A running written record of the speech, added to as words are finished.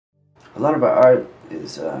a lot of our art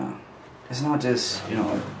is it's not just, you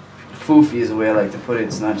know, foofy is the way I like to put it.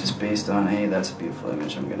 It's not just based on, hey, that's a beautiful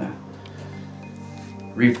image, I'm gonna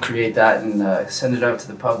recreate that and send it out to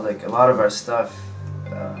the public. A lot of our stuff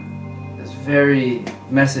is very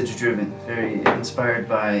message driven, very inspired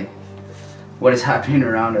by what is happening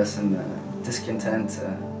around us and discontent,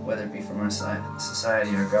 whether it be from our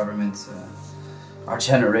society, our government, our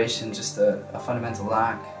generation, just a fundamental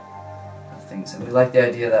lack of things. And we like the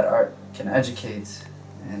idea that art can educate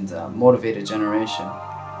and motivate a generation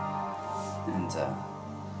and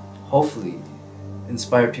hopefully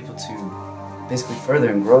inspire people to basically further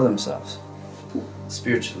and grow themselves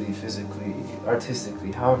spiritually, physically,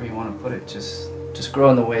 artistically, however you want to put it. Just grow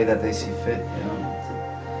in the way that they see fit, you know.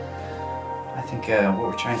 I think what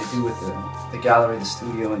we're trying to do with the gallery, the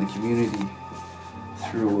studio, and the community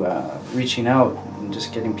through reaching out and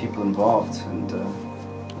just getting people involved and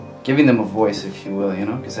giving them a voice, if you will, you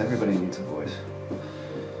know, because everybody needs a voice.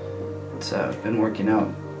 It's been working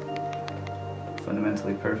out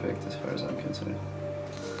fundamentally perfect as far as I'm concerned.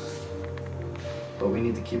 But we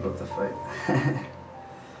need to keep up the fight.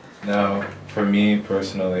 Now, for me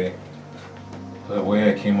personally, the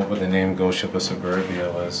way I came up with the name Ghost Ship of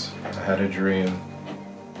Suburbia was I had a dream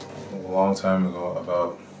a long time ago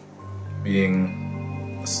about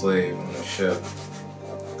being a slave on a ship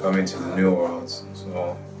coming to the New Worlds.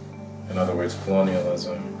 So, in other words,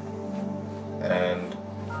 colonialism. And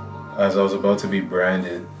as I was about to be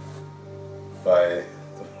branded by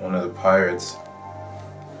one of the pirates,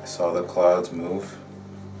 I saw the clouds move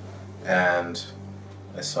and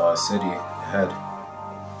I saw a city ahead.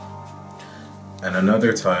 And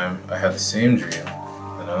another time I had the same dream,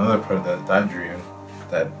 and another part of that dream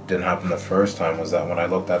that didn't happen the first time was that when I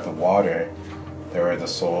looked at the water, there were the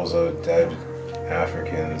souls of dead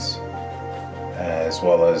Africans as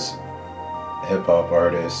well as hip-hop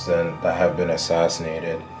artists and that have been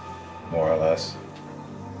assassinated more or less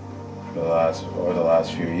over the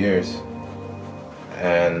last few years.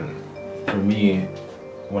 And for me,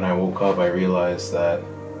 when I woke up, I realized that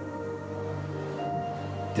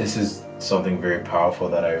this is something very powerful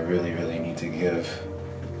that I really, really need to give.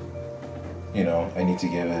 You know, I need to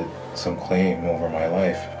give it some claim over my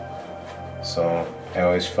life. So I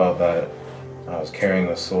always felt that I was carrying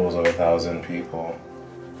the souls of 1,000 people,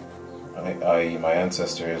 i.e. my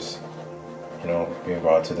ancestors, you know, being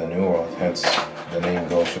brought to the New World, hence the name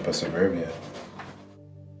Ghost Ship of Suburbia.